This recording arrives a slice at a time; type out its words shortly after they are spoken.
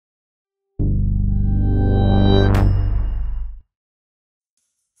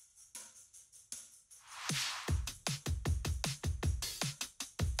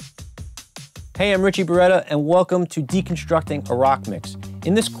Hey, I'm Richie Beretta, and welcome to Deconstructing a Rock Mix.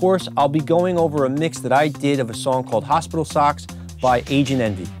 In this course, I'll be going over a mix that I did of a song called Hospital Socks by Agent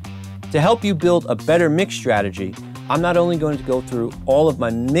Envy. To help you build a better mix strategy, I'm not only going to go through all of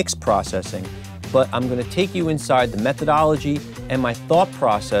my mix processing, but I'm going to take you inside the methodology and my thought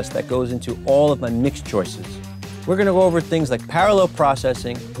process that goes into all of my mix choices. We're going to go over things like parallel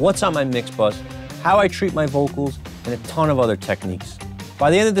processing, what's on my mix bus, how I treat my vocals, and a ton of other techniques. By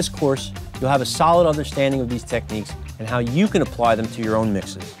the end of this course, you'll have a solid understanding of these techniques and how you can apply them to your own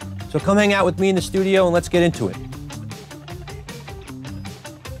mixes. So come hang out with me in the studio and let's get into it.